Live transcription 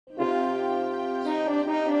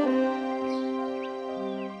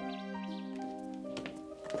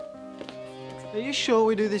Are you sure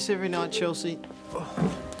we do this every night, Chelsea?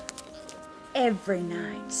 Oh. Every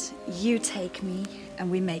night, you take me and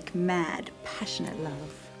we make mad, passionate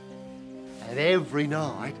love. And every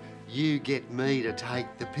night, you get me to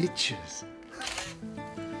take the pictures.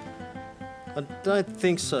 I don't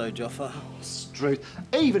think so, Joffa. Struth,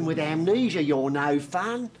 even with amnesia, you're no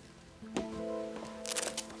fun.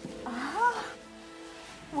 Oh,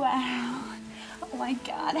 wow. Oh my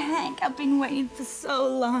God, Hank, I've been waiting for so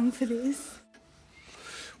long for this.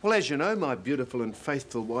 Well, as you know, my beautiful and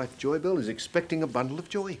faithful wife, Joybell, is expecting a bundle of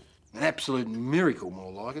joy. An absolute miracle,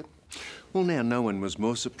 more like it. Well, now, no one was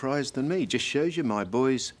more surprised than me. Just shows you my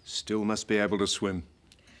boys still must be able to swim.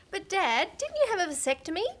 But, Dad, didn't you have a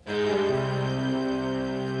vasectomy?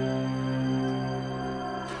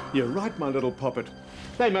 You're right, my little poppet.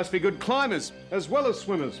 They must be good climbers, as well as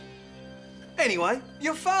swimmers. Anyway,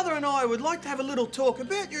 your father and I would like to have a little talk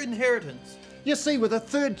about your inheritance. You see, with a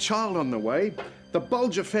third child on the way, the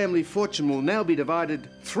Bulger family fortune will now be divided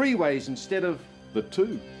 3 ways instead of the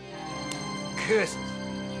 2. Curses.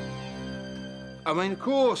 I mean, of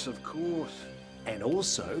course. And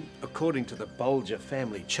also, according to the Bulger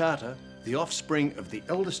family charter, the offspring of the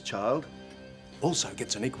eldest child also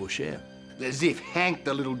gets an equal share. As if Hank,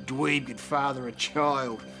 the little dweeb, could father a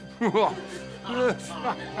child. By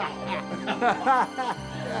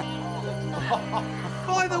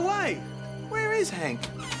the way, where is Hank?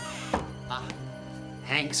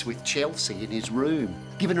 Hank's with Chelsea in his room,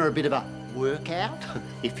 giving her a bit of a workout,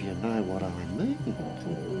 if you know what I mean.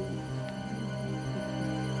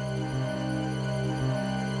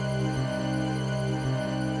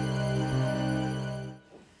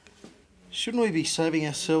 Shouldn't we be saving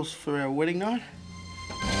ourselves for our wedding night?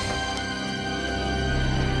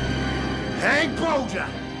 Hank Bulger,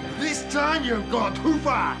 this time you've gone too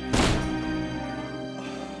far.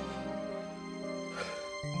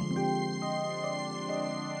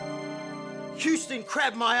 Houston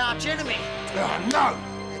Crab, my arch enemy. Oh, no!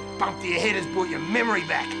 That bump to your head has brought your memory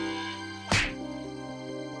back.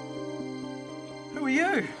 Who are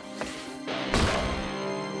you?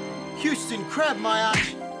 Houston Crab, my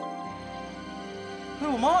arch...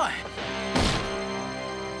 Who am I?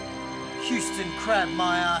 Houston Crab,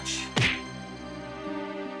 my arch...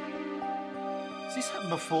 Has this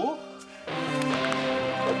happened before?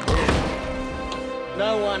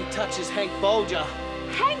 No one touches Hank Bulger.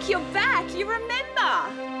 Hank, you're back. You remember.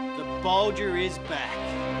 The Bulger is back.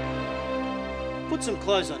 Put some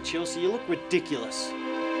clothes on, Chelsea. You look ridiculous.